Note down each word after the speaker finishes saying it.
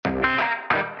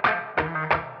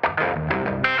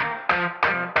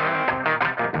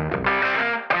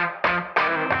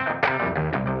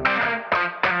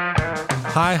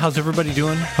Hi, how's everybody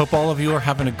doing? Hope all of you are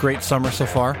having a great summer so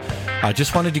far. I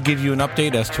just wanted to give you an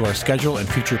update as to our schedule and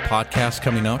future podcasts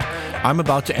coming out. I'm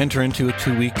about to enter into a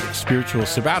 2-week spiritual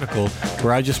sabbatical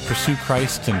where I just pursue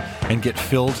Christ and get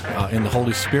filled in the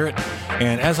Holy Spirit.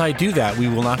 And as I do that, we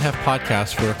will not have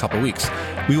podcasts for a couple weeks.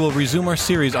 We will resume our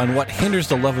series on what hinders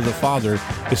the love of the Father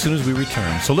as soon as we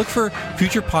return. So look for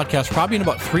future podcasts probably in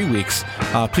about 3 weeks.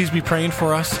 Please be praying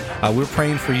for us. We're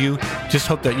praying for you. Just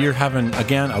hope that you're having,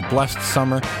 again, a blessed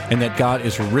summer and that God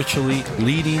is richly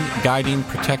leading, guiding,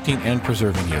 protecting, and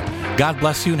preserving you. God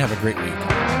bless you and have a great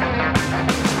week.